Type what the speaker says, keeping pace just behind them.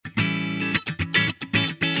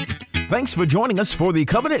Thanks for joining us for the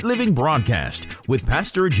Covenant Living broadcast with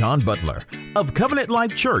Pastor John Butler of Covenant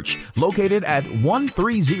Life Church, located at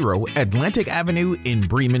 130 Atlantic Avenue in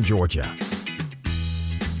Bremen, Georgia.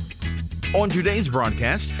 On today's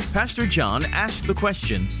broadcast, Pastor John asked the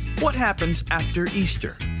question, what happens after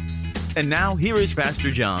Easter? And now here is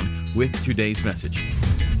Pastor John with today's message.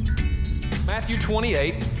 Matthew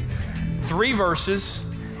 28, 3 verses.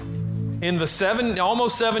 In the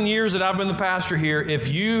almost 7 years that I've been the pastor here, if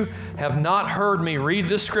you have not heard me read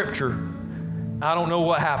this scripture, I don't know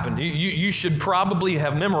what happened. You should probably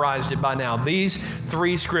have memorized it by now. These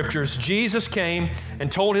 3 scriptures. Jesus came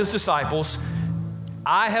and told his disciples,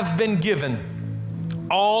 I have been given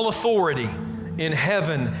all authority in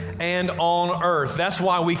heaven and on earth. That's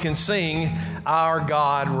why we can sing, Our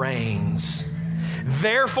God Reigns.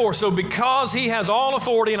 Therefore, so because he has all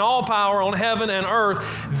authority and all power on heaven and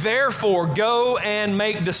earth, therefore go and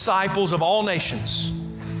make disciples of all nations,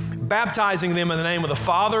 baptizing them in the name of the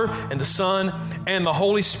Father and the Son and the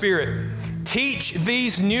Holy Spirit. Teach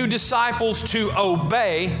these new disciples to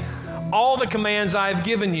obey all the commands I have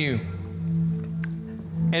given you.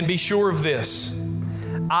 And be sure of this,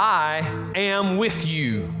 I am with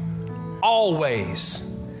you always,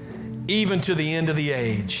 even to the end of the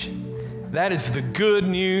age. That is the good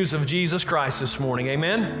news of Jesus Christ this morning.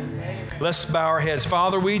 Amen? Amen. Let's bow our heads.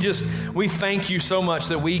 Father, we thank you so much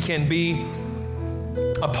that we can be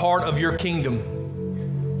a part of your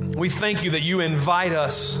kingdom. We thank you that you invite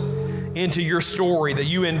us into your story, that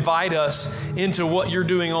you invite us into what you're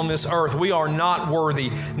doing on this earth. We are not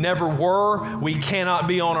worthy, never were. We cannot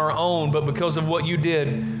be on our own, but because of what you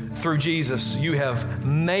did through Jesus, you have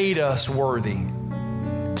made us worthy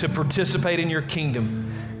to participate in your kingdom.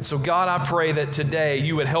 So God, I pray that today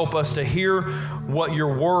you would help us to hear what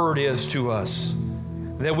your word is to us.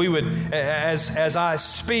 That we would, as I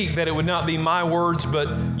speak, that it would not be my words, but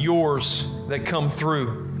yours that come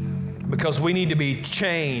through. Because we need to be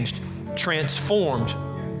changed, transformed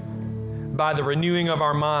by the renewing of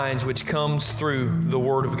our minds, which comes through the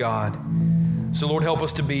word of God. So Lord, help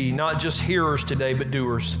us to be not just hearers today, but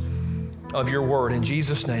doers of your word. In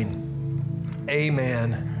Jesus' name,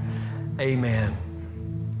 amen. Amen.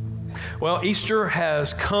 Well, Easter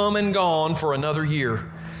has come and gone for another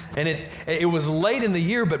year. And it was late in the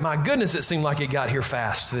year, but my goodness, it seemed like it got here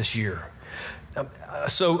fast this year.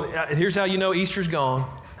 So here's how you know Easter's gone.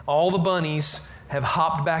 All the bunnies have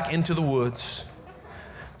hopped back into the woods.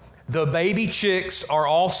 The baby chicks are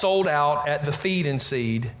all sold out at the Feed and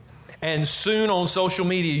Seed. And soon on social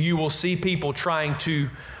media, you will see people trying to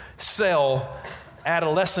sell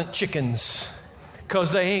adolescent chickens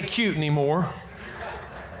because they ain't cute anymore.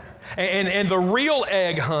 And the real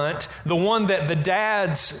egg hunt, the one that the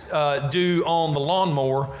dads do on the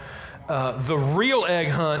lawnmower, the real egg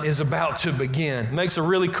hunt is about to begin. It makes a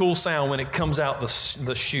really cool sound when it comes out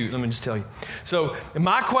the chute, let me just tell you. So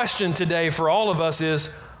my question today for all of us is,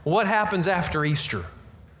 what happens after Easter?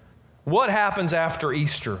 What happens after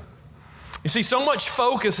Easter? You see, so much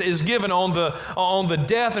focus is given on the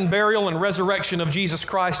death and burial and resurrection of Jesus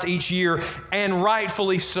Christ each year, and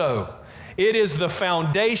rightfully so. It is the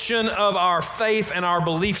foundation of our faith and our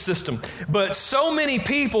belief system. But so many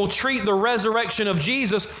people treat the resurrection of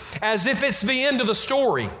Jesus as if it's the end of the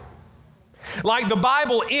story. Like the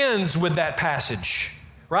Bible ends with that passage,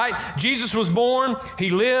 right? Jesus was born,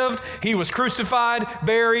 he lived, he was crucified,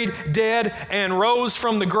 buried, dead, and rose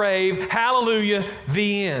from the grave. Hallelujah,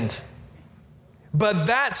 the end. But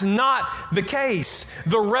that's not the case.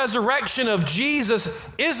 The resurrection of Jesus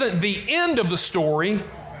isn't the end of the story.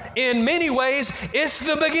 In many ways, it's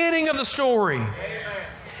the beginning of the story. Amen.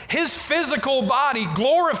 His physical body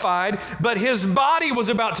glorified, but his body was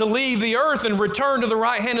about to leave the earth and return to the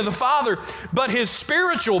right hand of the Father. But his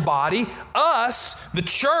spiritual body, us, the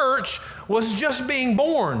church, was just being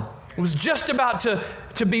born. It was just about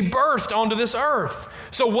to be birthed onto this earth.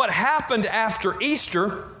 So what happened after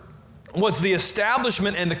Easter was the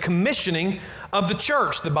establishment and the commissioning of the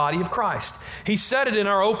church, the body of Christ. He said it in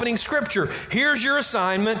our opening scripture. Here's your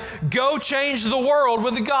assignment. Go change the world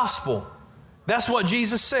with the gospel. That's what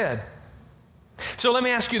Jesus said. So let me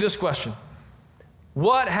ask you this question.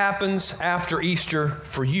 What happens after Easter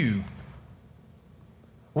for you?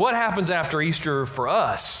 What happens after Easter for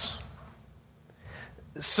us?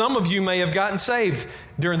 Some of you may have gotten saved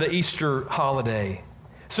during the Easter holiday.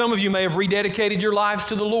 Some of you may have rededicated your lives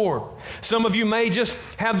to the Lord. Some of you may just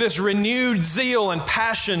have this renewed zeal and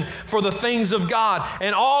passion for the things of God.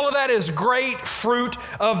 And all of that is great fruit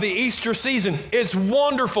of the Easter season. It's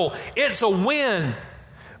wonderful. It's a win.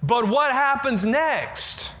 But what happens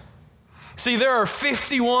next? See, there are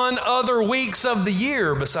 51 other weeks of the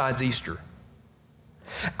year besides Easter.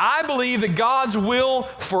 I believe that God's will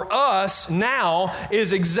for us now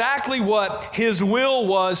is exactly what His will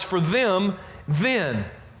was for them then.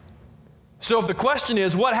 So if the question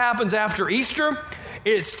is, what happens after Easter?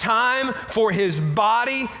 It's time for His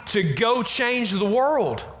body to go change the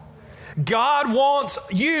world. God wants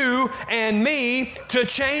you and me to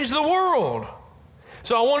change the world.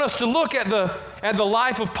 So I want us to look at the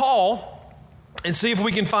life of Paul and see if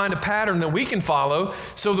we can find a pattern that we can follow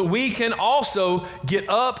so that we can also get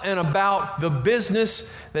up and about the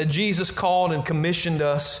business that Jesus called and commissioned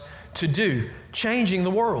us to do, changing the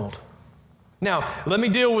world. Now, let me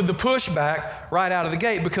deal with the pushback right out of the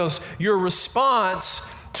gate, because your response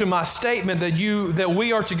to my statement that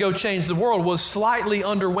we are to go change the world was slightly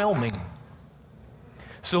underwhelming.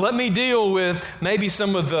 So let me deal with maybe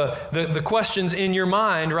some of the questions in your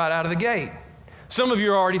mind right out of the gate. Some of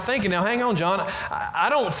you are already thinking, now hang on, John, I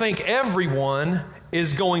don't think everyone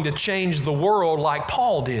is going to change the world like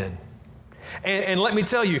Paul did. And let me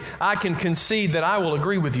tell you, I can concede that I will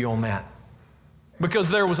agree with you on that.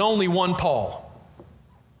 Because there was only one Paul,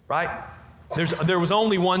 right? There was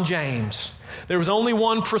only one James. There was only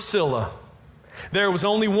one Priscilla. There was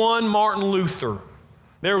only one Martin Luther.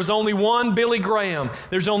 There was only one Billy Graham.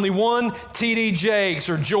 There's only one T.D. Jakes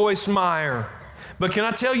or Joyce Meyer. But can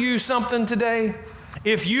I tell you something today?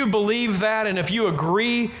 If you believe that and if you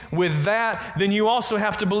agree with that, then you also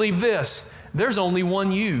have to believe this. There's only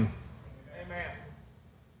one you. Amen.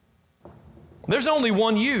 There's only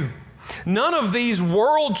one you. None of these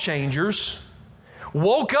world changers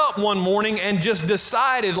woke up one morning and just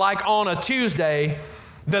decided, like on a Tuesday,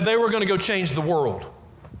 that they were going to go change the world.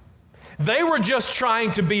 They were just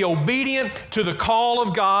trying to be obedient to the call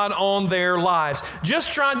of God on their lives,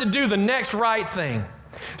 just trying to do the next right thing.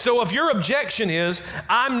 So if your objection is,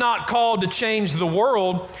 I'm not called to change the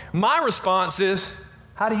world, my response is,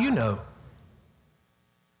 how do you know?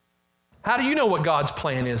 How do you know what God's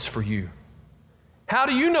plan is for you? How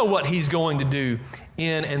do you know what He's going to do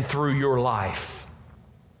in and through your life?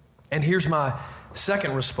 And here's my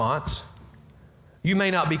second response. You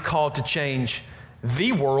may not be called to change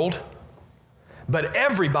the world, but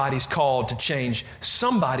everybody's called to change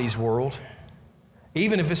somebody's world,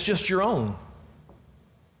 even if it's just your own.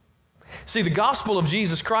 See, the gospel of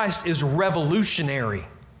Jesus Christ is revolutionary.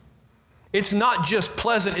 It's not just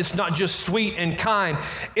pleasant, it's not just sweet and kind,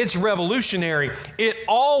 it's revolutionary. It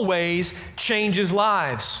always changes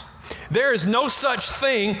lives. There is no such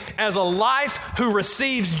thing as a life who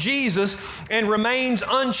receives Jesus and remains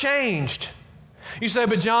unchanged. You say,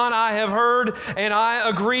 but John, I have heard and I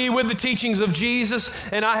agree with the teachings of Jesus,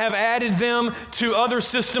 and I have added them to other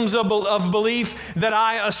systems of belief that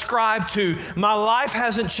I ascribe to. My life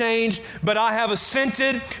hasn't changed, but I have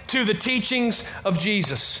assented to the teachings of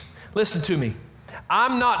Jesus. Listen to me.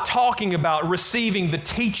 I'm not talking about receiving the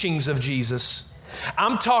teachings of Jesus.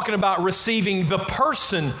 I'm talking about receiving the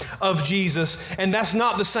person of Jesus, and that's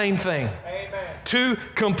not the same thing. Amen. Two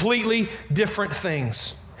completely different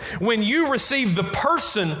things. When you receive the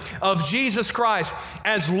person of Jesus Christ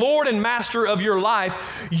as Lord and Master of your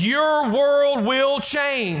life, your world will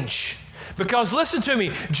change. Because listen to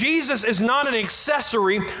me, Jesus is not an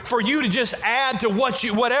accessory for you to just add to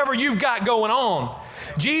whatever you've got going on.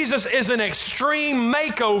 Jesus is an extreme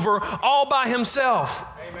makeover all by Himself.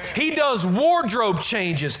 He does wardrobe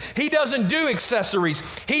changes. He doesn't do accessories.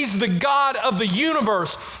 He's the God of the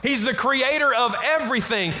universe. He's the creator of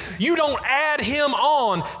everything. You don't add Him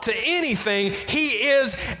on to anything. He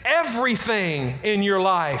is everything in your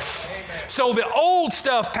life. Amen. So the old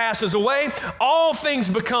stuff passes away. All things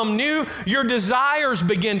become new. Your desires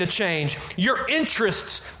begin to change. Your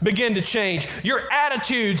interests begin to change. Your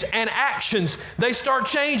attitudes and actions, they start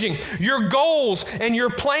changing. Your goals and your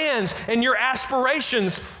plans and your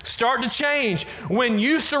aspirations start to change. When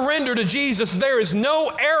you surrender to Jesus, there is no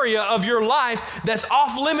area of your life that's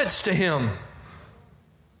off limits to Him.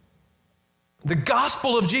 The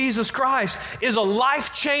gospel of Jesus Christ is a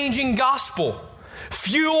life-changing gospel,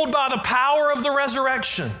 fueled by the power of the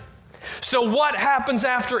resurrection. So what happens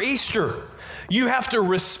after Easter? You have to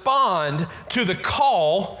respond to the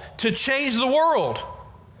call to change the world.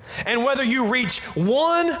 And whether you reach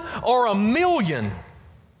 1 or 1 million,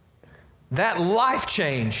 that life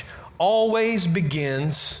change always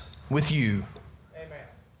begins with you. Amen.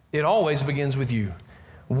 It always begins with you.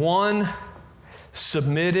 One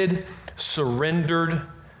submitted, surrendered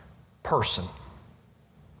person.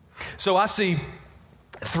 So I see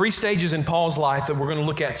 3 stages in Paul's life that we're going to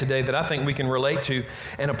look at today that I think we can relate to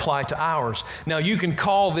and apply to ours. Now, you can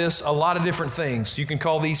call this a lot of different things. You can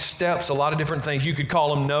call these steps a lot of different things. You could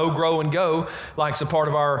call them know, grow, and go, like it's a part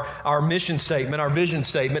of our mission statement, our vision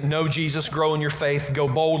statement. Know Jesus, grow in your faith, go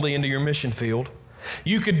boldly into your mission field.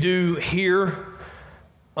 You could do hear,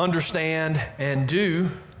 understand, and do.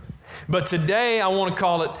 But today I want to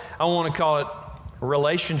call it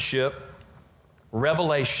relationship,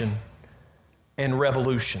 revelation, and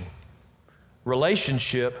revolution.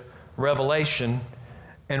 Relationship, revelation,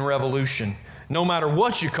 and revolution. No matter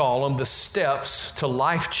what you call them, the steps to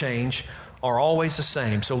life change are always the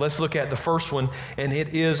same. So let's look at the first one, and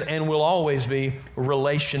it is and will always be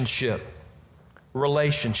relationship.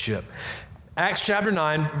 Relationship. Acts chapter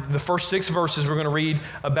 9, the first 6 verses, we're going to read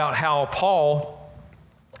about how Paul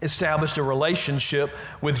established a relationship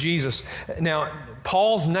with Jesus. Now,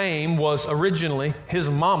 Paul's name was originally, his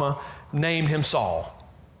mama named him Saul,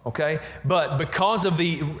 okay? But because of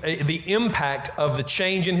the impact of the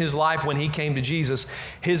change in his life when he came to Jesus,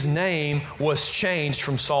 his name was changed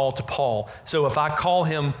from Saul to Paul. So if I call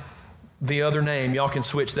him the other name, y'all can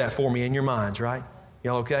switch that for me in your minds, right?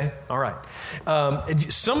 Y'all okay? All right.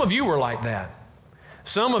 Some of you were like that.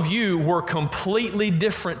 Some of you were completely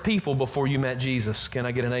different people before you met Jesus. Can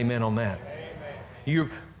I get an amen on that? Amen. You're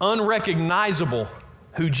unrecognizable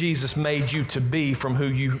who Jesus made you to be from who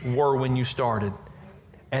you were when you started.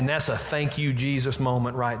 And that's a thank you, Jesus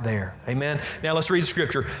moment right there. Amen? Now let's read the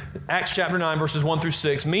scripture. Acts chapter 9, verses 1 through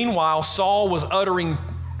 6. Meanwhile, Saul was uttering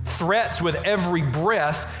threats with every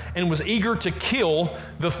breath and was eager to kill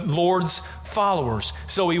the Lord's followers.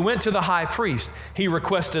 So he went to the high priest. He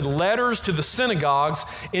requested letters to the synagogues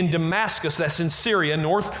in Damascus, that's in Syria,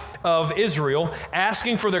 north of Israel,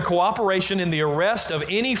 asking for their cooperation in the arrest of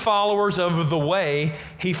any followers of the way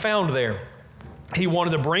he found there. He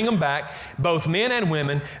wanted to bring them back, both men and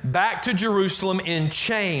women, back to Jerusalem in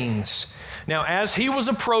chains. Now, as he was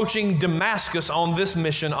approaching Damascus on this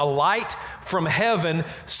mission, a light from heaven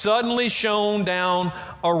suddenly shone down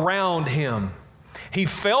around him. He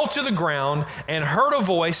fell to the ground and heard a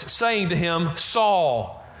voice saying to him,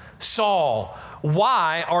 Saul, Saul,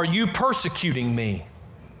 why are you persecuting me?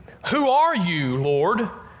 Who are you, Lord?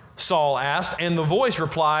 Saul asked, and the voice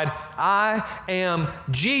replied, I am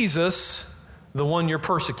Jesus, the one you're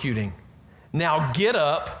persecuting. Now get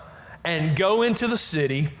up and go into the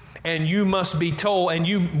city, and you must be told, and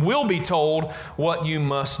you will be told what you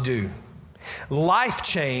must do. Life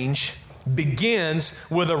change begins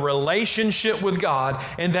with a relationship with God,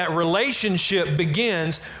 and that relationship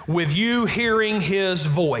begins with you hearing His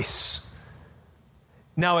voice.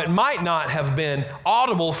 Now, it might not have been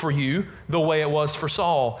audible for you the way it was for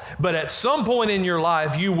Saul, but at some point in your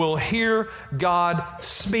life, you will hear God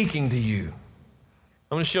speaking to you.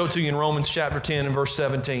 I'm going to show it to you in Romans chapter 10 and verse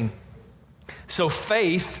 17. So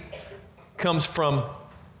faith comes from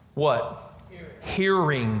what?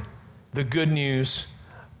 Hearing the good news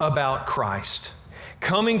about Christ.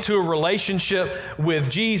 Coming to a relationship with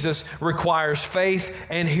Jesus requires faith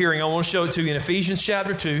and hearing. I want to show it to you in Ephesians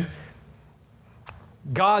chapter 2.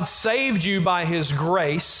 God saved you by His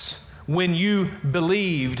grace when you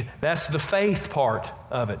believed. That's the faith part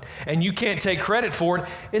of it. And you can't take credit for it.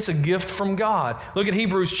 It's a gift from God. Look at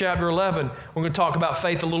Hebrews chapter 11. We're going to talk about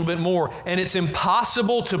faith a little bit more. And it's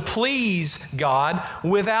impossible to please God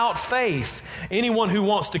without faith. Anyone who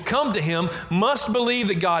wants to come to Him must believe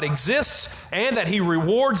that God exists and that He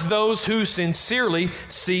rewards those who sincerely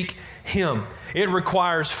seek Him. It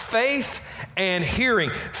requires faith and hearing.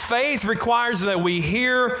 Faith requires that we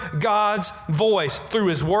hear God's voice through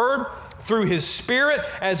His Word, through His Spirit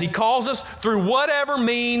as He calls us, through whatever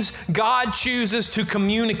means God chooses to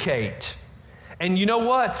communicate. And you know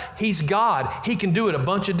what? He's God. He can do it a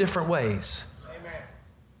bunch of different ways. Amen.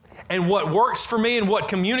 And what works for me and what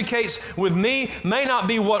communicates with me may not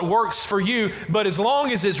be what works for you, but as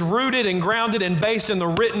long as it's rooted and grounded and based in the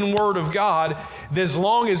written Word of God, as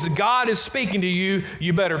long as God is speaking to you,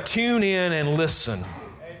 you better tune in and listen.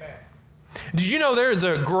 Amen. Did you know there is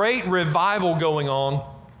a great revival going on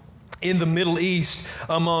in the Middle East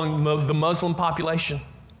among the Muslim population?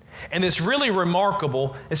 And it's really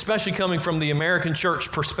remarkable, especially coming from the American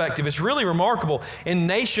church perspective. It's really remarkable in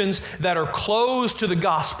nations that are closed to the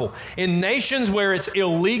gospel, in nations where it's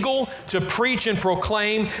illegal to preach and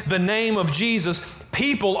proclaim the name of Jesus,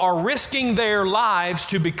 people are risking their lives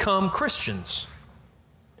to become Christians.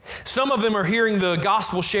 Some of them are hearing the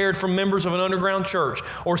gospel shared from members of an underground church,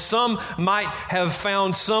 or some might have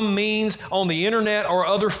found some means on the internet or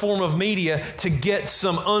other form of media to get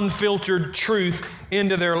some unfiltered truth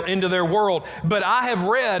into their world. But I have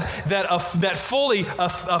read that fully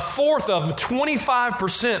a fourth of them,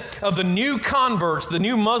 25% of the new converts, the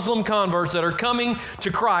new Muslim converts that are coming to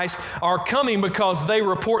Christ, are coming because they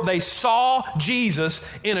report they saw Jesus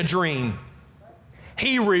in a dream.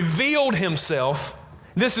 He revealed himself.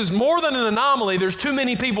 This is more than an anomaly. There's too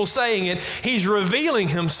many people saying it. He's revealing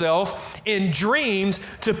himself in dreams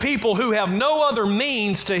to people who have no other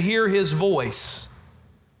means to hear his voice.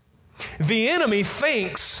 The enemy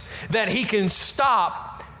thinks that he can stop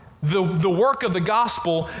the work of the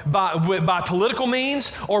gospel by political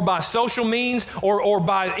means or by social means or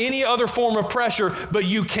by any other form of pressure, but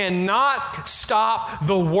you cannot stop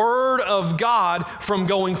the word of God from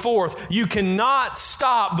going forth. You cannot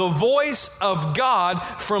stop the voice of God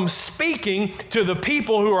from speaking to the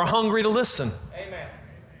people who are hungry to listen. Amen.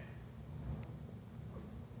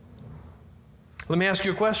 Let me ask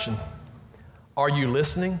you a question. Are you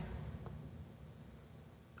listening?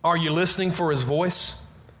 Are you listening for his voice?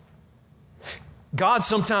 God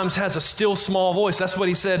sometimes has a still small voice. That's what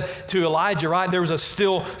he said to Elijah, right? There was a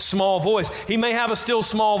still small voice. He may have a still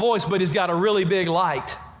small voice, but he's got a really big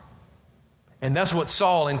light. And that's what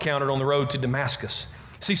Saul encountered on the road to Damascus.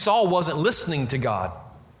 See, Saul wasn't listening to God.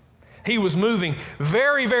 He was moving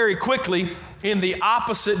very, very quickly in the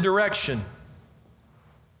opposite direction.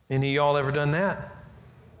 Any of y'all ever done that?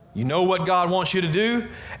 You know what God wants you to do,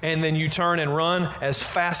 and then you turn and run as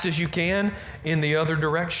fast as you can in the other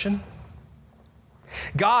direction?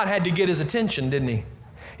 God had to get his attention, didn't he?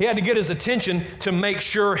 He had to get his attention to make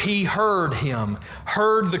sure he heard him,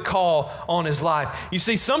 heard the call on his life. You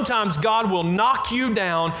see, sometimes God will knock you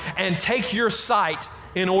down and take your sight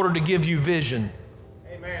in order to give you vision.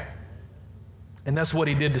 Amen. And that's what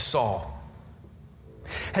he did to Saul.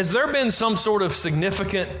 Has there been some sort of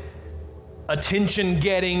significant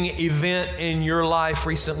attention-getting event in your life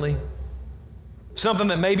recently? Something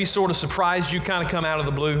that maybe sort of surprised you, kind of come out of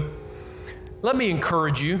the blue? Let me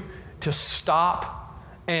encourage you to stop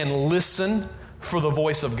and listen for the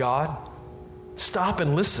voice of God. Stop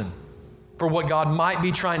and listen for what God might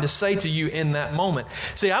be trying to say to you in that moment.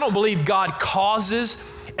 See, I don't believe God causes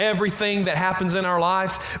everything that happens in our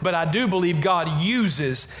life, but I do believe God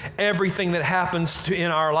uses everything that happens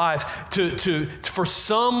in our lives for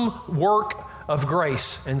some work of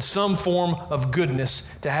grace and some form of goodness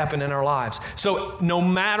to happen in our lives. So no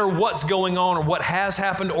matter what's going on or what has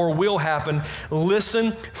happened or will happen,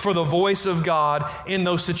 listen for the voice of God in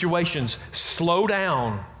those situations. Slow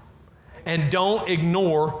down and don't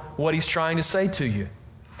ignore what he's trying to say to you.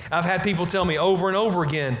 I've had people tell me over and over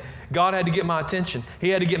again, God had to get my attention. He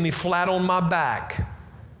had to get me flat on my back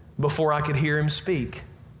before I could hear him speak.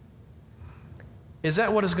 Is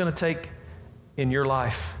that what it's going to take in your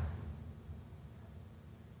life?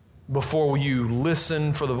 Before you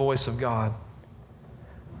listen for the voice of God.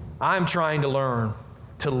 I'm trying to learn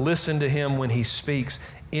to listen to him when he speaks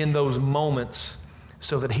in those moments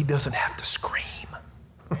so that he doesn't have to scream.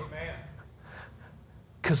 Amen.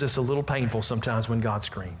 Because it's a little painful sometimes when God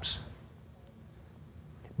screams.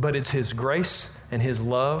 But it's his grace and his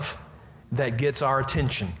love that gets our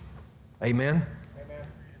attention. Amen? Amen.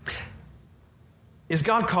 Is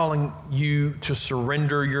God calling you to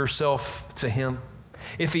surrender yourself to him?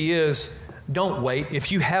 If he is, don't wait.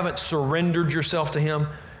 If you haven't surrendered yourself to him,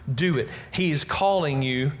 do it. He is calling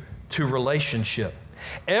you to relationship.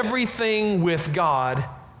 Everything with God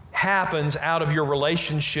happens out of your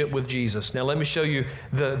relationship with Jesus. Now let me show you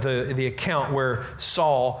the account where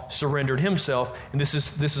Saul surrendered himself. And this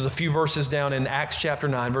is a few verses down in Acts chapter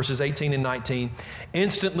 9, verses 18 and 19.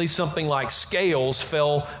 Instantly something like scales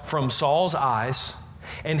fell from Saul's eyes,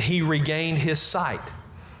 and he regained his sight.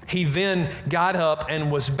 He then got up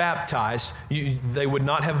and was baptized. They would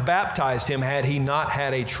not have baptized him had he not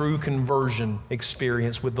had a true conversion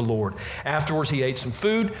experience with the Lord. Afterwards, he ate some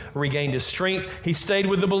food, regained his strength. He stayed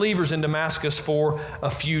with the believers in Damascus for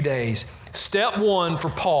a few days. Step one for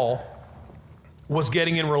Paul was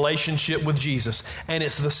getting in relationship with Jesus. And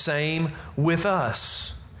it's the same with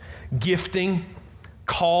us. Gifting,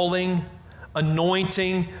 calling,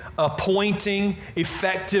 anointing, appointing,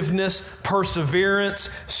 effectiveness, perseverance,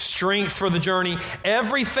 strength for the journey.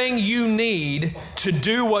 Everything you need to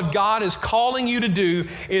do what God is calling you to do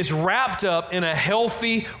is wrapped up in a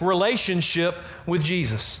healthy relationship with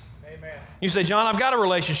Jesus. Amen. You say, John, I've got a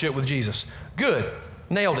relationship with Jesus. Good.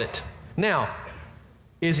 Nailed it. Now,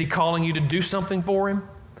 is he calling you to do something for him?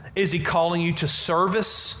 Is he calling you to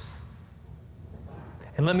service?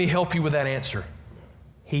 And let me help you with that answer.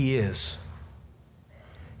 He is.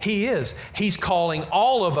 He is. He's calling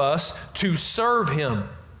all of us to serve Him.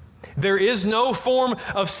 There is no form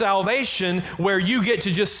of salvation where you get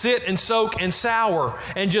to just sit and soak and sour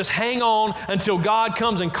and just hang on until God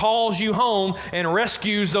comes and calls you home and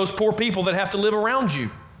rescues those poor people that have to live around you.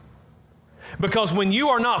 Because when you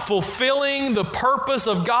are not fulfilling the purpose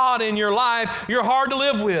of God in your life, you're hard to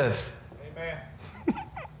live with. Amen.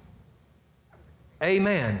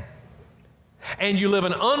 Amen. And you live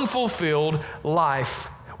an unfulfilled life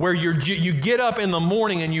where you get up in the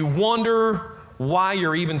morning and you wonder why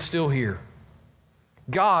you're even still here.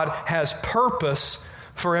 God has purpose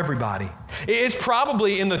for everybody. It's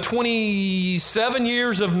probably in the 27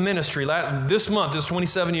 years of ministry, this month is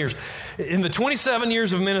 27 years. In the 27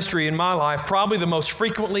 years of ministry in my life, probably the most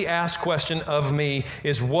frequently asked question of me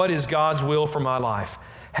is, what is God's will for my life?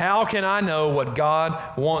 How can I know what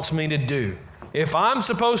God wants me to do? If I'm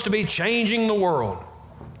supposed to be changing the world,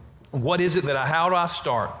 what is it how do I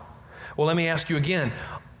start? Well, let me ask you again,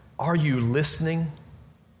 are you listening?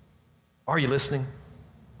 Are you listening?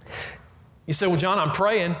 You say, well, John, I'm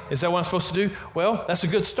praying. Is that what I'm supposed to do? Well, that's a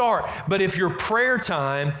good start. But if your prayer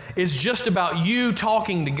time is just about you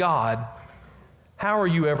talking to God, how are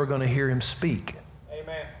you ever going to hear Him speak?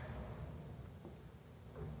 Amen.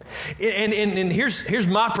 And here's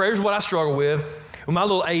my prayer. Here's what I struggle with my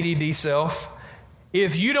little ADD self.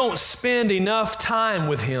 If you don't spend enough time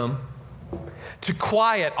with Him to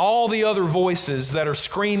quiet all the other voices that are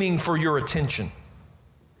screaming for your attention,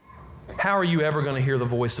 how are you ever going to hear the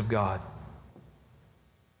voice of God?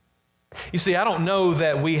 You see, I don't know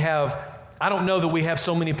that we have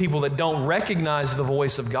so many people that don't recognize the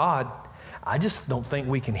voice of God. I just don't think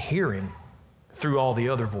we can hear Him through all the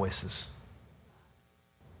other voices.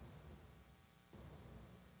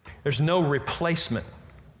 There's no replacement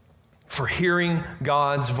for hearing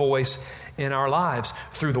God's voice in our lives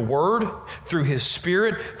through the Word, through His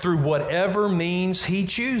Spirit, through whatever means He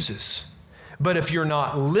chooses. But if you're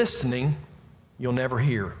not listening, you'll never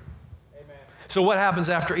hear. Amen. So what happens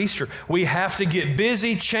after Easter? We have to get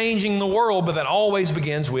busy changing the world, but that always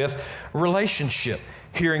begins with relationship,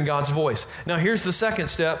 hearing God's voice. Now here's the second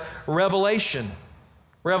step, revelation.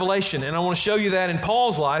 Revelation. And I want to show you that in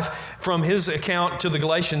Paul's life from his account to the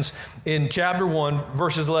Galatians in chapter 1,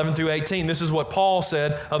 verses 11 through 18. This is what Paul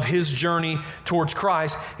said of his journey towards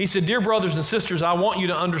Christ. He said, "Dear brothers and sisters, I want you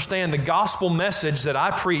to understand the gospel message that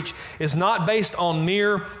I preach is not based on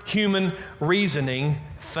mere human reasoning.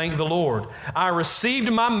 Thank the Lord. I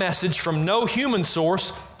received my message from no human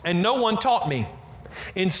source, and no one taught me.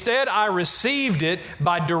 Instead, I received it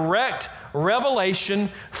by direct revelation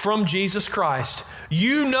from Jesus Christ.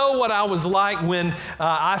 You know what I was like when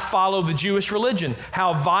I followed the Jewish religion,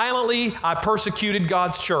 how violently I persecuted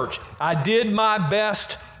God's church. I did my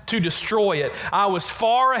best to destroy it. I was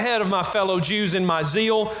far ahead of my fellow Jews in my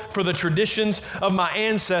zeal for the traditions of my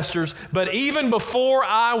ancestors. But even before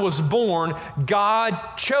I was born, God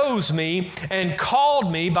chose me and called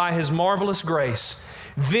me by His marvelous grace.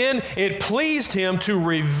 Then it pleased Him to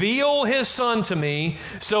reveal His Son to me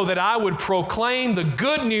so that I would proclaim the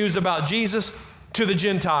good news about Jesus to the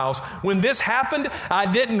Gentiles. When this happened,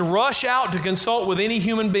 I didn't rush out to consult with any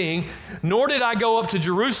human being, nor did I go up to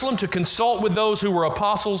Jerusalem to consult with those who were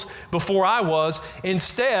apostles before I was.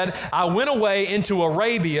 Instead, I went away into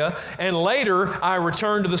Arabia, and later I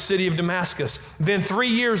returned to the city of Damascus. Then 3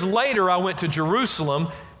 years later, I went to Jerusalem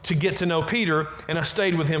to get to know Peter, and I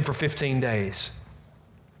stayed with him for 15 days.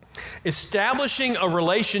 Establishing a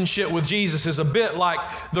relationship with Jesus is a bit like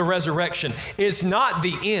the resurrection. It's not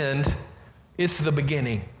the end, it's the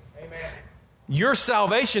beginning. Amen. Your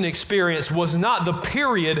salvation experience was not the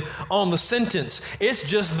period on the sentence. It's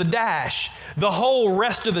just the dash. The whole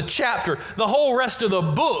rest of the chapter, the whole rest of the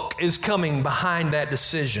book is coming behind that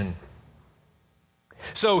decision.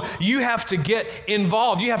 So you have to get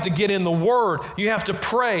involved. You have to get in the Word. You have to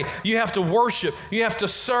pray. You have to worship. You have to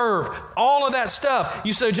serve. All of that stuff.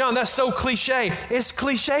 You say, John, that's so cliche. It's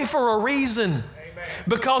cliche for a reason.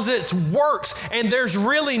 Because it works, and there's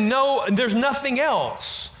nothing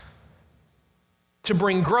else to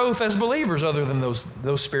bring growth as believers other than those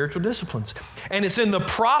spiritual disciplines. And it's in the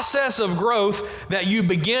process of growth that you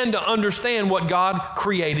begin to understand what God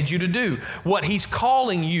created you to do, what He's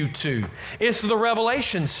calling you to. It's the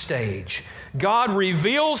revelation stage. God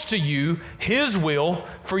reveals to you His will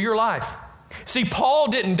for your life. See,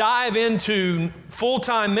 Paul didn't dive into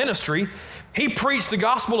full-time ministry. He preached the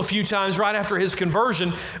gospel a few times right after his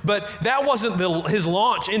conversion, but that wasn't his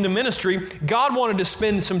launch into ministry. God wanted to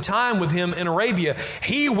spend some time with him in Arabia.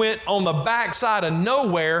 He went on the backside of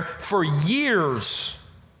nowhere for years.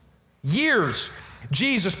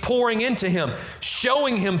 Jesus pouring into him,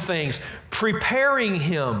 showing him things, preparing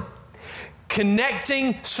him,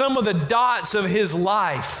 connecting some of the dots of his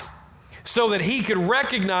life so that he could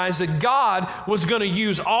recognize that God was going to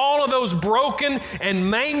use all of those broken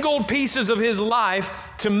and mangled pieces of his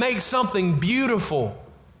life to make something beautiful.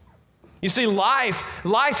 You see,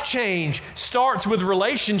 life change starts with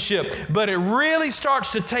relationship, but it really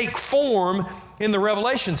starts to take form in the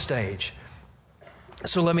revelation stage.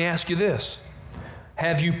 So let me ask you this.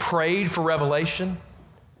 Have you prayed for revelation?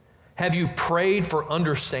 Have you prayed for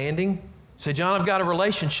understanding? Say, John, I've got a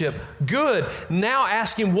relationship. Good. Now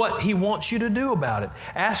ask him what he wants you to do about it.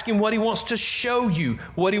 Ask him what he wants to show you,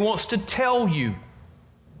 what he wants to tell you.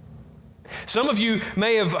 Some of you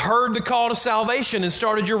may have heard the call to salvation and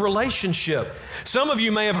started your relationship. Some of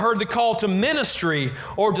you may have heard the call to ministry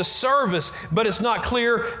or to service, but it's not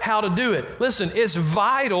clear how to do it. Listen, it's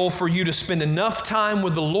vital for you to spend enough time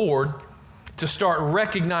with the Lord to start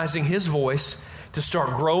recognizing his voice, to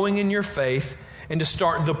start growing in your faith, and to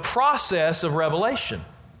start the process of revelation.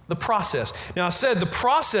 The process. Now, I said the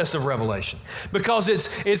process of revelation because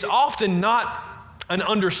it's often not an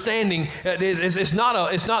understanding. It's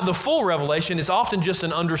not the full revelation. It's often just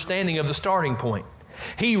an understanding of the starting point.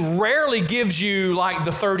 He rarely gives you like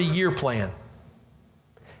the 30-year plan.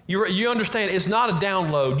 You understand, it's not a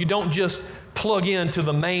download. You don't just plug into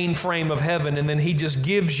the mainframe of heaven and then he just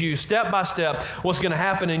gives you step by step what's going to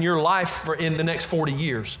happen in your life in the next 40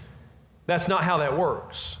 years. That's not how that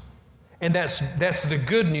works. And that's the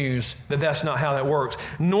good news that that's not how that works.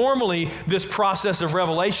 Normally, this process of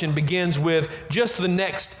revelation begins with just the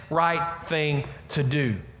next right thing to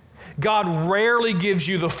do. God rarely gives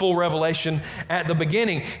you the full revelation at the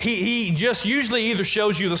beginning. He just usually either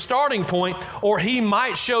shows you the starting point or he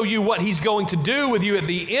might show you what he's going to do with you at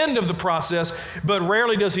the end of the process, but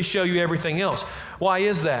rarely does he show you everything else. Why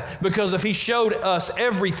is that? Because if he showed us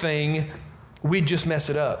everything, we'd just mess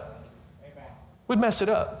it up. We'd mess it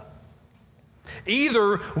up.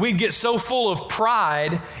 Either we'd get so full of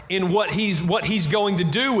pride in what he's going to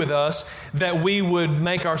do with us that we would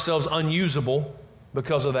make ourselves unusable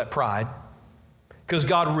because of that pride. Because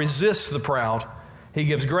God resists the proud. He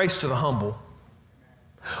gives grace to the humble.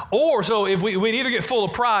 Or so if we'd either get full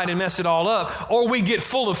of pride and mess it all up, or we get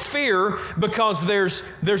full of fear because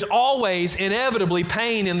there's always inevitably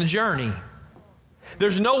pain in the journey.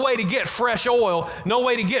 There's no way to get fresh oil, no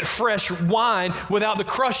way to get fresh wine without the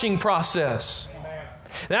crushing process. Amen.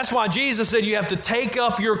 That's why Jesus said you have to take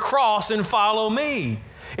up your cross and follow me.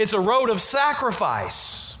 It's a road of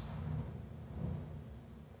sacrifice.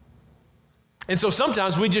 And so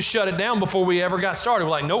sometimes we just shut it down before we ever got started.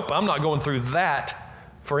 We're like, nope, I'm not going through that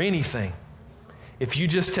for anything. If you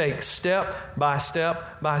just take step by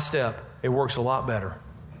step by step, it works a lot better.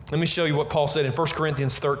 Let me show you what Paul said in 1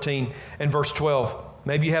 Corinthians 13 and verse 12.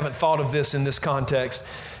 Maybe you haven't thought of this in this context.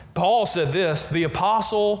 Paul said this, the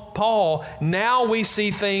Apostle Paul, now we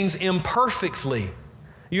see things imperfectly.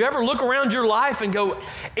 You ever look around your life and go,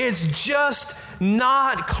 it's just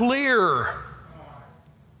not clear.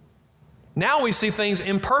 Now we see things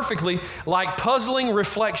imperfectly, like puzzling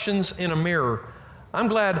reflections in a mirror. I'm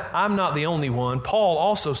glad I'm not the only one. Paul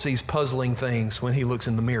also sees puzzling things when he looks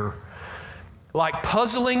in the mirror. Like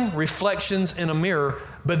puzzling reflections in a mirror,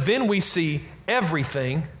 but then we see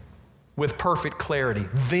everything with perfect clarity.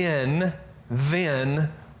 Then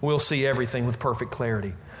we'll see everything with perfect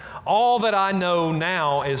clarity. All that I know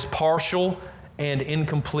now is partial and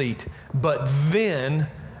incomplete, but then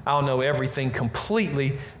I'll know everything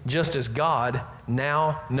completely, just as God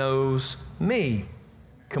now knows me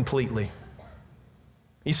completely.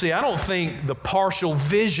 You see, I don't think the partial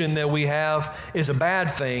vision that we have is a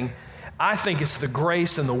bad thing. I think it's the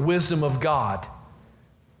grace and the wisdom of God.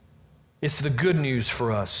 It's the good news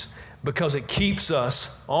for us because it keeps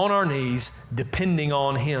us on our knees depending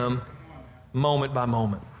on Him moment by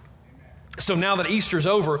moment. So now that Easter's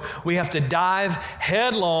over, we have to dive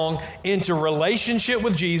headlong into relationship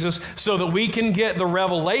with Jesus so that we can get the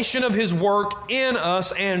revelation of His work in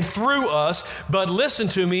us and through us. But listen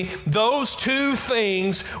to me, those two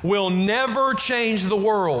things will never change the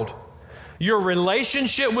world. Your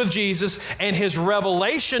relationship with Jesus and His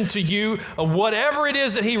revelation to you of whatever it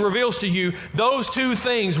is that He reveals to you, those two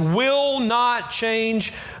things will not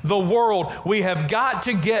change the world. We have got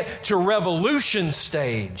to get to revolution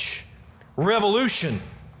stage. Revolution.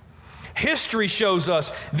 History shows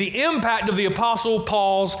us the impact of the Apostle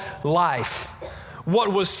Paul's life.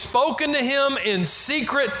 What was spoken to him in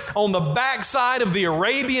secret on the backside of the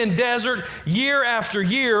Arabian desert year after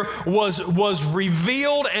year was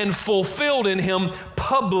revealed and fulfilled in him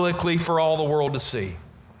publicly for all the world to see.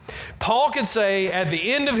 Paul could say at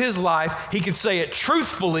the end of his life, he could say it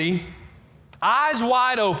truthfully, eyes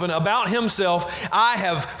wide open about himself. I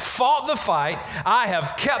have fought the fight. I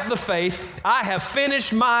have kept the faith. I have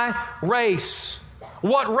finished my race.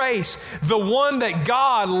 What race? The one that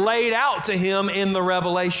God laid out to him in the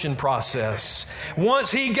revelation process.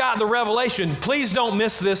 Once he got the revelation, please don't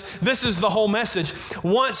miss this. This is the whole message.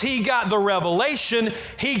 Once he got the revelation,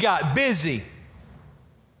 he got busy.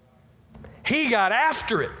 He got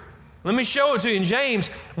after it. Let me show it to you in James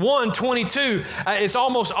 1:22. It's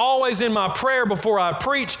almost always in my prayer before I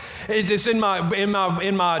preach. It's in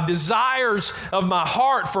my desires of my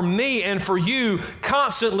heart for me and for you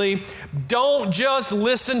constantly. Don't just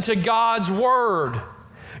listen to God's word.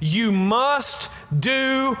 You must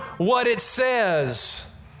do what it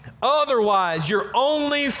says. Otherwise, you're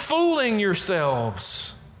only fooling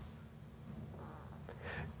yourselves.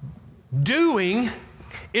 Doing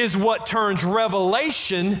is what turns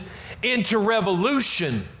revelation into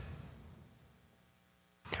revolution.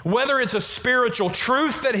 Whether it's a spiritual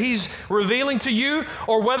truth that he's revealing to you,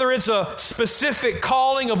 or whether it's a specific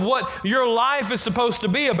calling of what your life is supposed to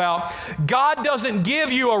be about, God doesn't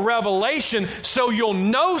give you a revelation so you'll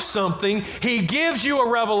know something. He gives you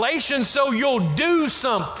a revelation so you'll do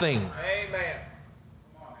something. Amen.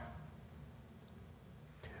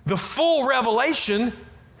 The full revelation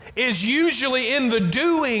is usually in the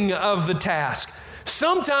doing of the task.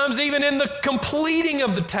 Sometimes even in the completing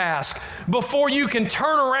of the task before you can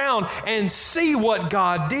turn around and see what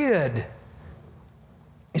God did.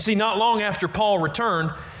 You see, not long after Paul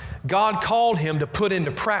returned, God called him to put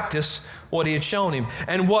into practice what he had shown him.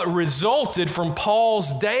 And what resulted from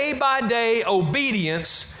Paul's day-by-day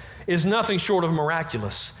obedience is nothing short of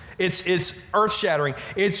miraculous. It's earth-shattering.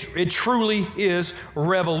 It truly is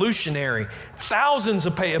revolutionary. Thousands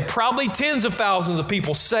of people, probably tens of thousands of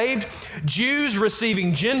people saved, Jews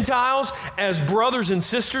receiving Gentiles as brothers and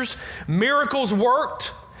sisters, miracles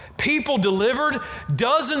worked, people delivered,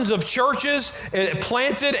 dozens of churches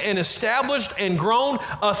planted and established and grown,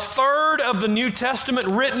 a third of the New Testament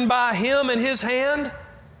written by him in his hand.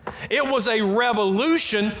 It was a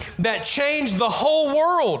revolution that changed the whole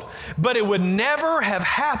world, but it would never have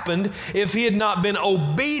happened if he had not been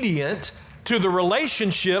obedient to the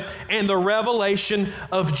relationship and the revelation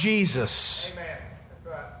of Jesus. Amen.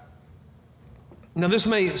 That's right. Now, this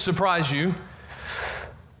may surprise you,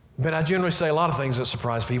 but I generally say a lot of things that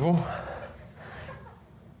surprise people.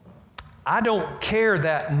 I don't care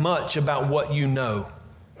that much about what you know.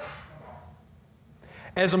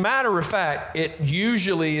 As a matter of fact, it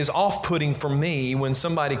usually is off-putting for me when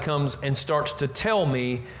somebody comes and starts to tell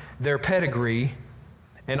me their pedigree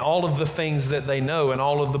and all of the things that they know and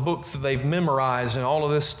all of the books that they've memorized and all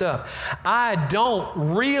of this stuff. I don't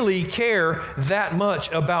really care that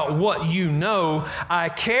much about what you know. I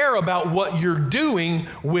care about what you're doing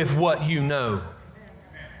with what you know.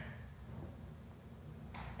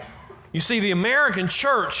 You see, the American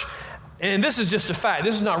church, and this is just a fact,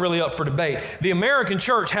 this is not really up for debate. The American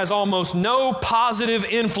church has almost no positive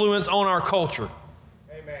influence on our culture.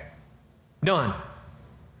 Amen. None.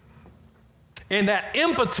 And that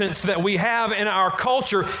impotence that we have in our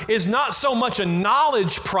culture is not so much a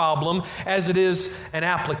knowledge problem as it is an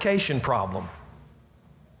application problem.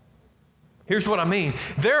 Here's what I mean.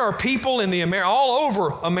 There are people all over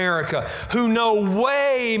America who know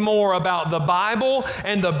way more about the Bible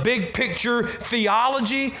and the big picture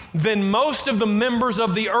theology than most of the members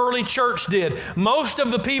of the early church did. Most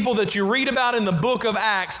of the people that you read about in the book of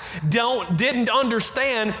Acts didn't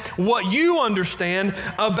understand what you understand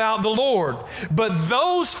about the Lord. But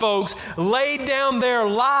those folks laid down their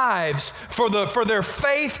lives for their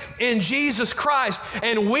faith in Jesus Christ.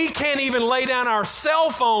 And we can't even lay down our cell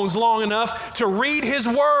phones long enough to read His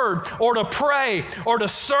Word or to pray or to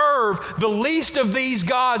serve the least of these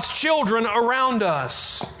God's children around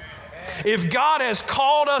us. If God has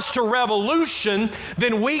called us to revolution,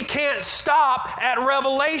 then we can't stop at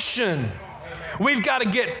revelation. We've got to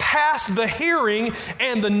get past the hearing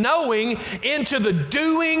and the knowing into the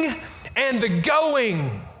doing and the going.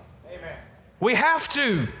 Amen. We have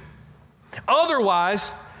to. Otherwise,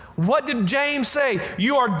 what did James say?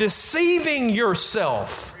 You are deceiving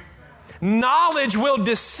yourself. Knowledge will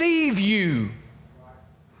deceive you.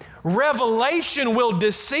 Revelation will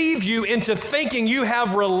deceive you into thinking you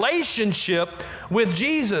have relationship with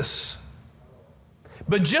Jesus.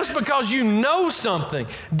 But just because you know something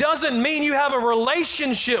doesn't mean you have a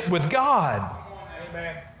relationship with God.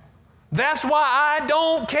 Amen. That's why I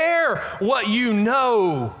don't care what you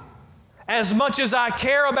know as much as I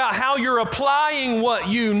care about how you're applying what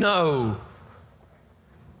you know.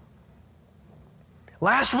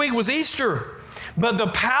 Last week was Easter. But the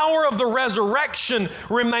power of the resurrection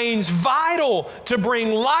remains vital to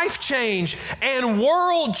bring life change and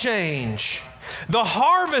world change. The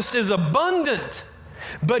harvest is abundant,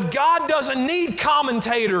 but God doesn't need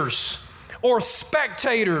commentators or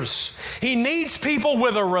spectators. He needs people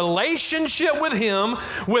with a relationship with Him,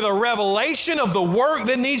 with a revelation of the work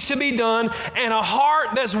that needs to be done, and a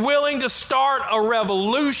heart that's willing to start a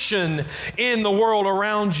revolution in the world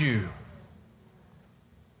around you.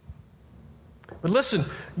 But listen,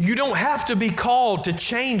 you don't have to be called to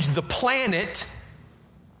change the planet.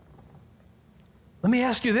 Let me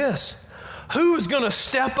ask you this. Who's going to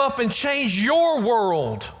step up and change your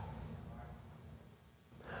world?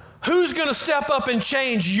 Who's going to step up and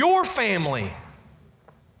change your family?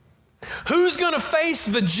 Who's going to face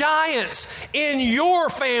the giants in your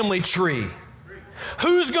family tree?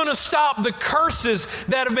 Who's going to stop the curses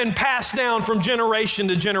that have been passed down from generation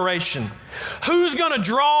to generation? Who's going to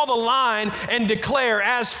draw the line and declare,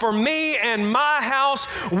 as for me and my house,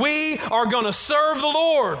 we are going to serve the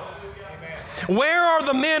Lord? Where are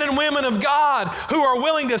the men and women of God who are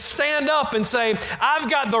willing to stand up and say, I've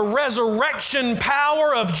got the resurrection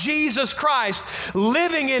power of Jesus Christ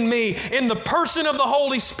living in me in the person of the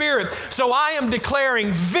Holy Spirit, so I am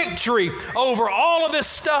declaring victory over all of this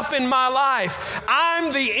stuff in my life.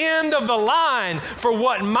 I'm the end of the line for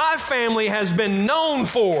what my family has been known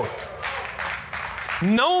for.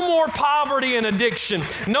 No more poverty and addiction.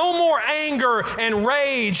 No more anger and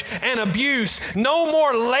rage and abuse. No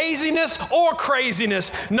more laziness or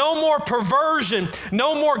craziness. No more perversion.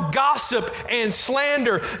 No more gossip and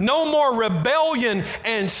slander. No more rebellion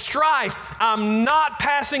and strife. I'm not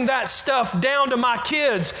passing that stuff down to my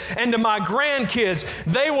kids and to my grandkids.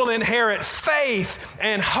 They will inherit faith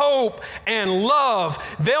and hope and love.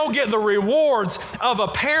 They'll get the rewards of a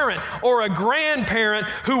parent or a grandparent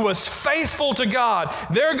who was faithful to God.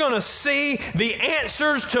 They're going to see the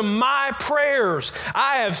answers to my prayers.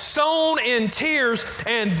 I have sown in tears,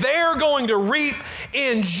 and they're going to reap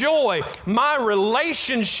in joy. My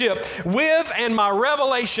relationship with and my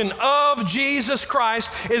revelation of Jesus Christ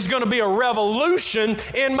is going to be a revolution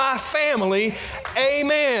in my family.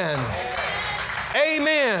 Amen.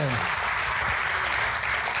 Amen.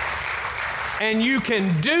 And you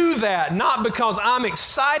can do that not because I'm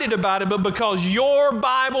excited about it, but because your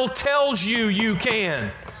Bible tells you you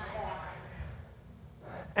can.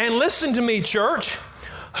 And listen to me, church.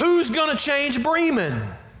 Who's going to change Bremen?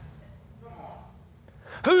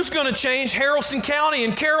 Who's going to change Haralson County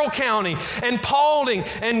and Carroll County and Paulding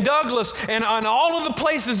and Douglas and all of the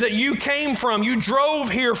places that you came from? You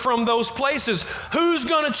drove here from those places. Who's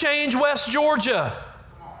going to change West Georgia?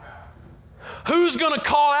 Who's going to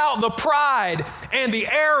call out the pride and the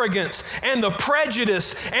arrogance and the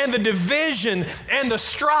prejudice and the division and the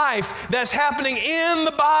strife that's happening in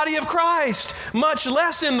the body of Christ, much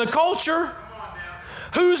less in the culture?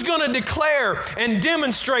 Who's going to declare and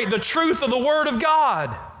demonstrate the truth of the Word of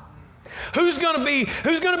God? Who's going to be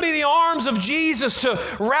the arms of Jesus to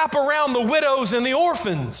wrap around the widows and the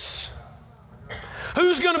orphans?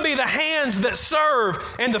 Who's going to be the hands that serve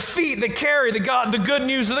and the feet that carry the good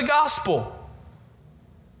news of the gospel?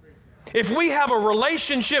 If we have a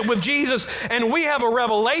relationship with Jesus and we have a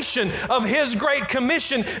revelation of His great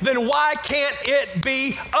commission, then why can't it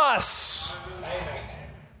be us?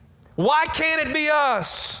 Why can't it be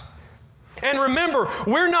us? And remember,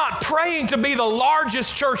 we're not praying to be the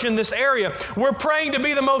largest church in this area. We're praying to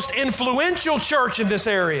be the most influential church in this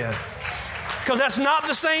area. Because that's not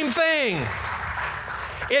the same thing.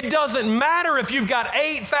 It doesn't matter if you've got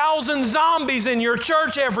 8,000 zombies in your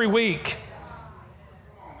church every week.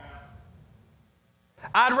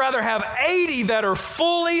 I'd rather have 80 that are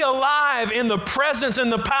fully alive in the presence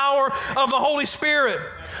and the power of the Holy Spirit,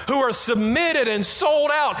 who are submitted and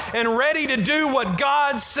sold out and ready to do what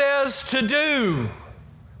God says to do.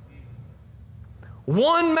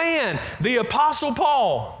 One man, the Apostle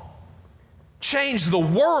Paul, changed the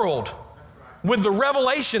world with the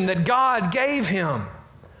revelation that God gave him.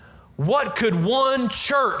 What could one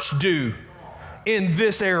church do in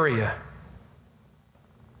this area?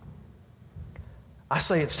 I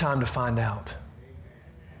say it's time to find out.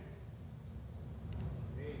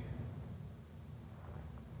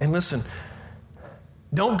 And listen,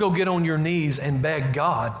 don't go get on your knees and beg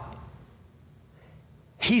God.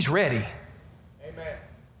 He's ready. Amen.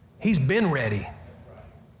 He's been ready.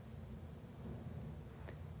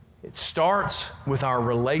 It starts with our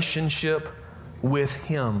relationship with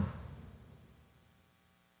Him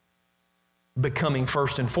becoming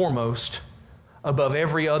first and foremost above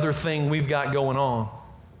every other thing we've got going on.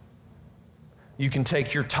 You can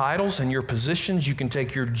take your titles and your positions. You can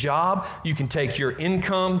take your job. You can take your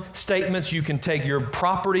income statements. You can take your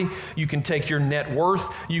property. You can take your net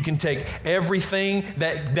worth. You can take everything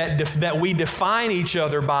that we define each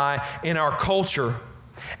other by in our culture.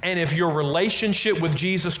 And if your relationship with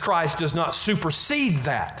Jesus Christ does not supersede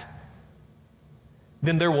that,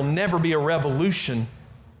 then there will never be a revolution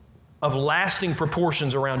of lasting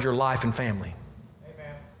proportions around your life and family.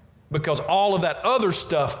 Because all of that other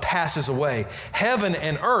stuff passes away. Heaven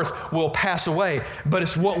and earth will pass away, but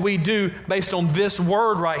it's what we do based on this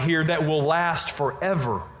word right here that will last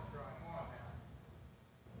forever.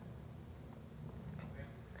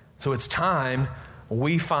 So it's time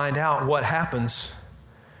we find out what happens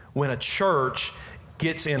when a church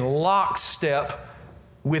gets in lockstep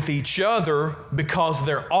with each other because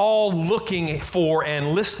they're all looking for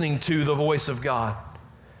and listening to the voice of God.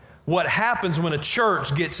 What happens when a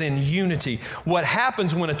church gets in unity? What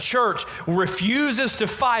happens when a church refuses to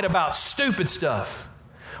fight about stupid stuff?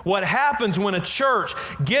 What happens when a church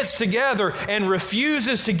gets together and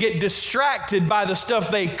refuses to get distracted by the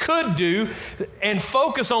stuff they could do and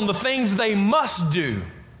focus on the things they must do?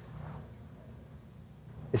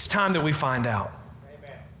 It's time that we find out.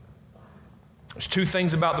 Amen. There's two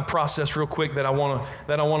things about the process real quick that I want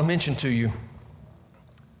to mention to you.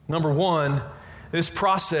 Number one, this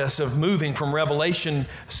process of moving from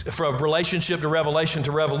relationship to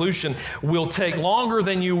revolution will take longer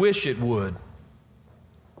than you wish it would.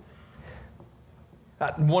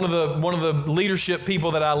 One of the leadership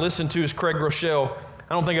people that I listen to is Craig Rochelle.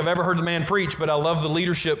 I don't think I've ever heard the man preach, but I love the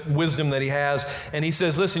leadership wisdom that he has. And he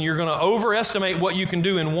says, listen, you're going to overestimate what you can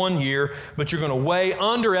do in 1 year, but you're going to way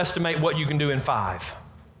underestimate what you can do in 5.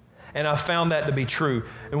 And I've found that to be true.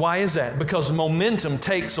 And why is that? Because momentum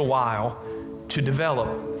takes a while to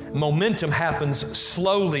develop. Momentum happens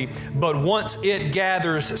slowly, but once it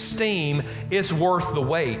gathers steam, it's worth the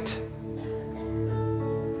wait.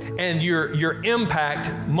 And your impact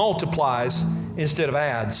multiplies instead of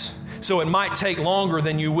adds. So it might take longer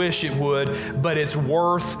than you wish it would, but it's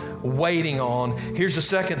worth waiting on. Here's the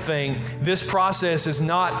second thing. This process is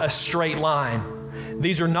not a straight line.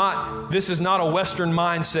 This is not a Western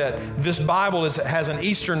mindset. This Bible has an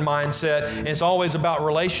Eastern mindset, and it's always about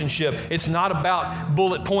relationship. It's not about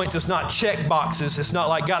bullet points. It's not check boxes. It's not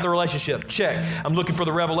like, got the relationship, check. I'm looking for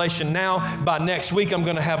the revelation now. By next week, I'm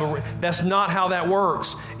going to have that's not how that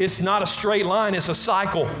works. It's not a straight line. It's a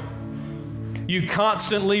cycle. You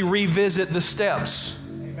constantly revisit the steps.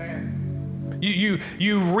 Amen. You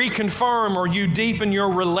reconfirm or you deepen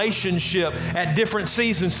your relationship at different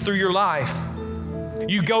seasons through your life.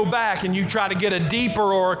 You go back and you try to get a deeper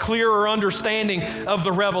or a clearer understanding of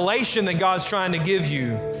the revelation that God's trying to give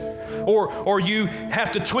you. Or you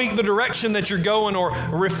have to tweak the direction that you're going or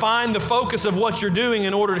refine the focus of what you're doing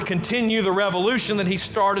in order to continue the revolution that He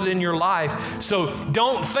started in your life. So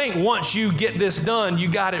don't think once you get this done,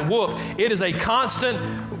 you got it whooped. It is a constant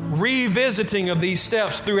revisiting of these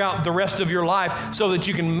steps throughout the rest of your life so that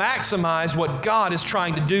you can maximize what God is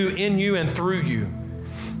trying to do in you and through you.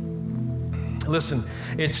 Listen,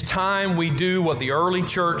 it's time we do what the early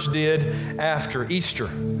church did after Easter.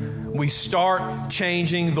 We start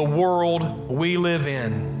changing the world we live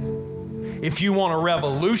in. If you want a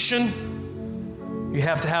revolution, you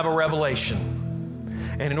have to have a revelation.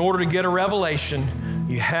 And in order to get a revelation,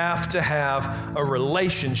 you have to have a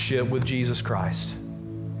relationship with Jesus Christ.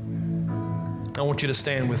 I want you to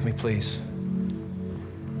stand with me, please.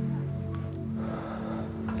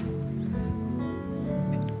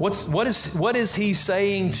 What is He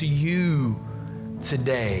saying to you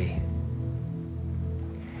today?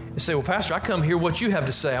 You say, well, Pastor, I come to hear what you have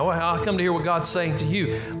to say. I come to hear what God's saying to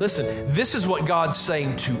you. Listen, this is what God's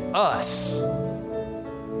saying to us.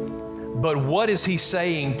 But what is He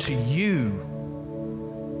saying to you?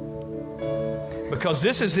 Because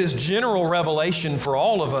this is His general revelation for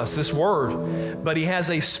all of us, this word. But He has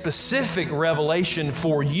a specific revelation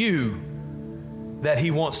for you that He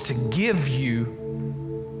wants to give you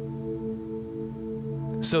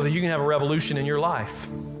so that you can have a revolution in your life.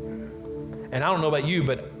 And I don't know about you,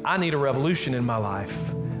 but I need a revolution in my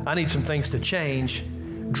life. I need some things to change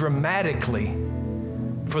dramatically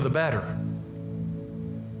for the better.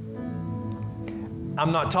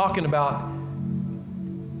 I'm not talking about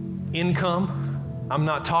income. I'm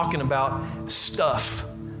not talking about stuff.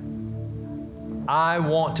 I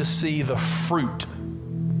want to see the fruit.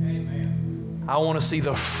 Amen. I want to see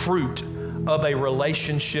the fruit of a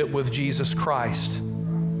relationship with Jesus Christ.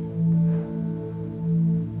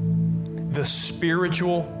 The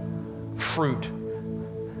spiritual fruit.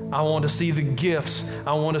 I want to see the gifts.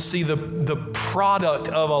 I want to see the product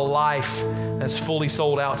of a life that's fully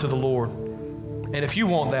sold out to the Lord. And if you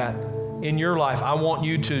want that in your life, I want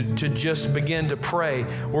you to just begin to pray.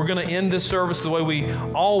 We're going to end this service the way we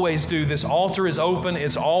always do. This altar is open.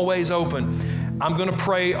 It's always open. I'm going to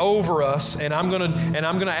pray over us, and I'm going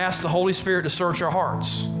to ask the Holy Spirit to search our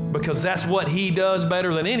hearts, because that's what He does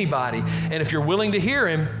better than anybody. And if you're willing to hear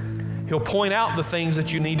Him, He'll point out the things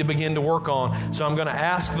that you need to begin to work on. So I'm going to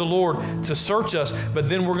ask the Lord to search us, but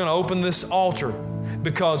then we're going to open this altar,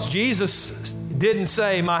 because Jesus didn't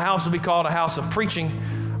say, my house will be called a house of preaching.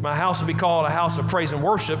 My house will be called a house of praise and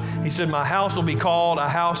worship. He said, my house will be called a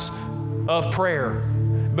house of prayer,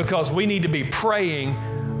 because we need to be praying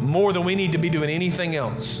more than we need to be doing anything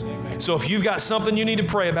else. So if you've got something you need to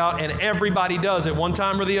pray about, and everybody does at one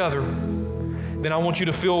time or the other, then I want you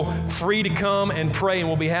to feel free to come and pray, and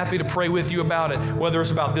we'll be happy to pray with you about it, whether it's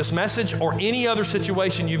about this message or any other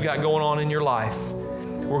situation you've got going on in your life.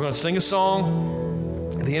 We're going to sing a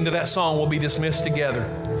song. At the end of that song, we'll be dismissed together.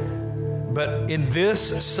 But in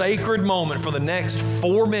this sacred moment for the next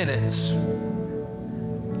 4 minutes,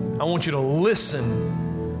 I want you to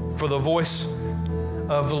listen for the voice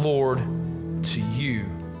of the Lord to you.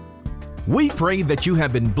 We pray that you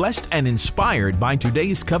have been blessed and inspired by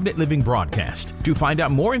today's Covenant Living broadcast. To find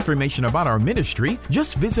out more information about our ministry,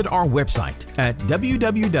 just visit our website at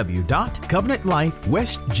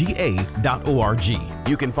www.covenantlifewestga.org.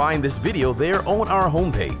 You can find this video there on our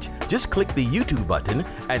homepage. Just click the YouTube button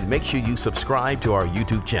and make sure you subscribe to our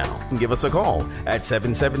YouTube channel. Give us a call at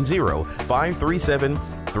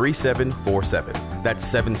 770-537-3747. That's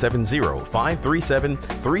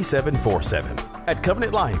 770-537-3747. At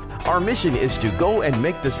Covenant Life, our mission is to go and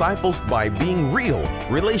make disciples by being real,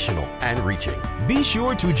 relational, and reaching. Be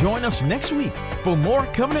sure to join us next week for more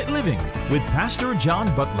Covenant Living with Pastor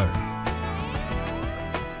John Butler.